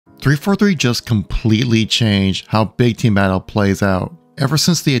343 just completely changed how Big Team Battle plays out. Ever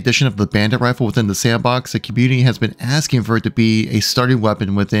since the addition of the bandit rifle within the sandbox, the community has been asking for it to be a starting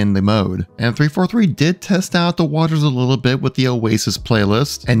weapon within the mode. And 343 did test out the waters a little bit with the Oasis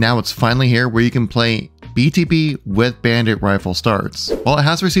playlist, and now it's finally here where you can play BTB with bandit rifle starts. While it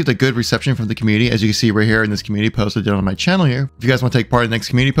has received a good reception from the community, as you can see right here in this community post I did on my channel here, if you guys want to take part in the next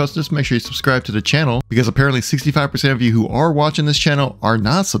community post, just make sure you subscribe to the channel, because apparently 65% of you who are watching this channel are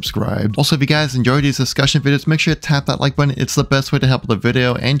not subscribed. Also, if you guys enjoy these discussion videos, make sure to tap that like button. It's the best way to help the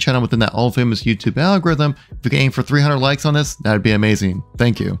video and channel within that all-famous YouTube algorithm. If you can aim for 300 likes on this, that'd be amazing.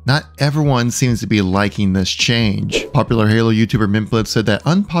 Thank you. Not everyone seems to be liking this change. Popular Halo YouTuber Mintblitz said that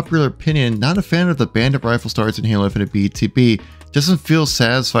unpopular opinion, not a fan of the bandit rifle starts in Halo Infinite BTB, doesn't feel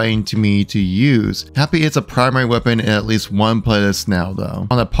satisfying to me to use. Happy it's a primary weapon in at least one playlist now though.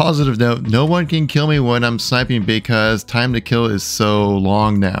 On a positive note, no one can kill me when I'm sniping because time to kill is so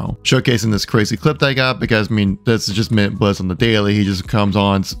long now. Showcasing this crazy clip that I got, because I mean, this is just Mintblitz on the daily. He just comes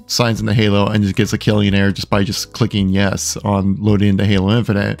on, signs in the Halo, and just gets a killing air just by just clicking yes on loading into Halo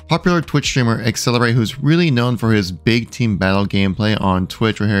Infinite. Popular Twitch streamer Accelerate, who's really known for his Big Team Battle gameplay on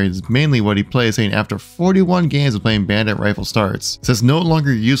Twitch, where here is mainly what he plays, saying after 41 games of playing bandit rifle starts, says no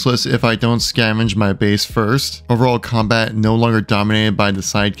longer useless if I don't scavenge my base first. Overall combat no longer dominated by the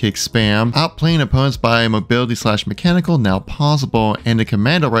sidekick spam. Outplaying opponents by mobility / mechanical now possible, and the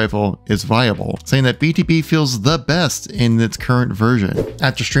commando rifle is viable. Saying that BTB feels the best in its current version.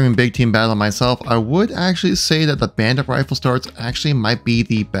 After streaming Big Team Battle myself, I would actually say that the bandit rifle starts actually might be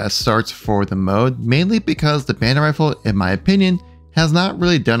the best starts for the mode, mainly because the bandit rifle, in my opinion, has not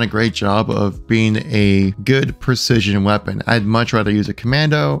really done a great job of being a good precision weapon. I'd much rather use a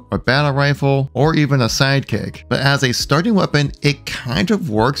commando, a battle rifle, or even a sidekick. But as a starting weapon, it kind of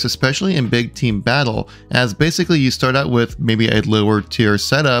works, especially in Big Team Battle, as basically you start out with maybe a lower tier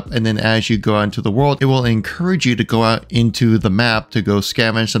setup, and then as you go out into the world, it will encourage you to go out into the map to go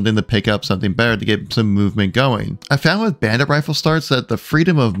scavenge something, to pick up something better, to get some movement going. I found with bandit rifle starts that the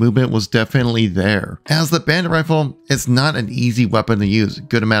freedom of movement was definitely there. As the bandit rifle, it's not an easy weapon to use.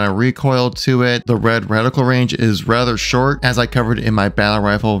 Good amount of recoil to it. The red reticle range is rather short, as I covered in my battle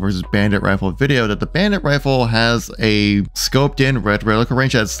rifle versus bandit rifle video, that the bandit rifle has a scoped in red reticle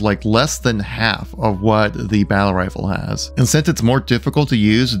range that's like less than half of what the battle rifle has. And since it's more difficult to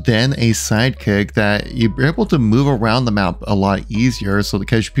use than a sidekick, that you're able to move around the map a lot easier, so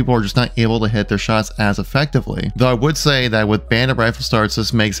because people are just not able to hit their shots as effectively. Though I would say that with bandit rifle starts,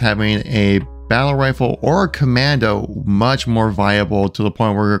 this makes having a battle rifle or a commando much more viable, to the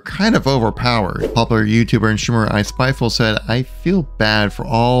point where you're kind of overpowered. Popular YouTuber and streamer iSpyful said, I feel bad for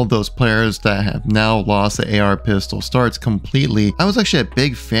all those players that have now lost the AR pistol starts completely. I was actually a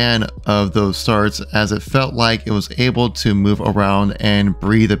big fan of those starts, as it felt like it was able to move around and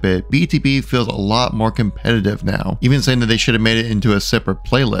breathe a bit. BTB feels a lot more competitive now, even saying that they should have made it into a separate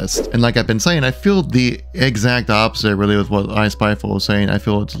playlist. And like I've been saying, I feel the exact opposite really with what iSpyful was saying. I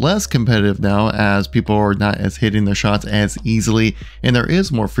feel it's less competitive now, as people are not as hitting their shots as easily, and there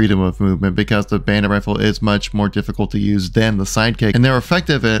is more freedom of movement because the bandit rifle is much more difficult to use than the sidekick, and they're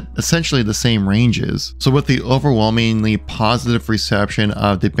effective at essentially the same ranges. So with the overwhelmingly positive reception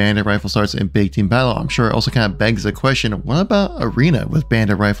of the bandit rifle starts in Big Team Battle, I'm sure it also kind of begs the question, what about Arena with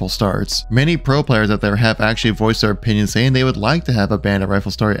bandit rifle starts? Many pro players out there have actually voiced their opinion, saying they would like to have a bandit rifle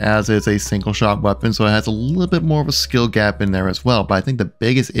start, as it's a single shot weapon, so it has a little bit more of a skill gap in there as well. But I think the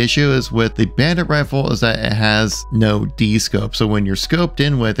biggest issue is with the bandit rifle is that it has no D-scope. So when you're scoped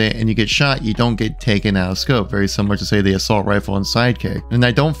in with it and you get shot, you don't get taken out of scope. Very similar to, say, the assault rifle and sidekick. And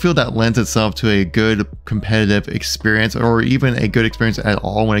I don't feel that lends itself to a good competitive experience, or even a good experience at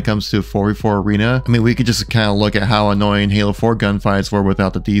all when it comes to 4v4 Arena. I mean, we could just kind of look at how annoying Halo 4 gunfights were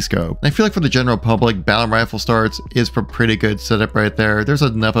without the D-scope. I feel like for the general public, battle rifle starts is a pretty good setup right there. There's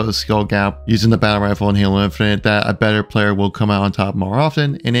enough of a skill gap using the battle rifle in Halo Infinite that a better player will come out on top more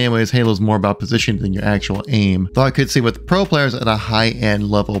often. And anyways, Halo's more about position than your actual aim. Though I could see with pro players at a high-end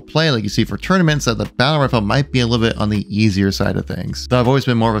level play, like you see for tournaments, that the battle rifle might be a little bit on the easier side of things. Though I've always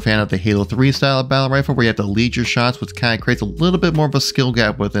been more of a fan of the Halo 3 style of battle rifle, where you have to lead your shots, which kind of creates a little bit more of a skill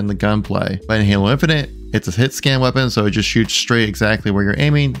gap within the gunplay. But in Halo Infinite, it's a hit scan weapon, so it just shoots straight exactly where you're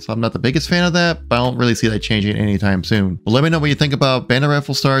aiming. So I'm not the biggest fan of that, but I don't really see that changing anytime soon. But let me know what you think about bandit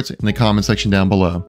rifle starts in the comment section down below.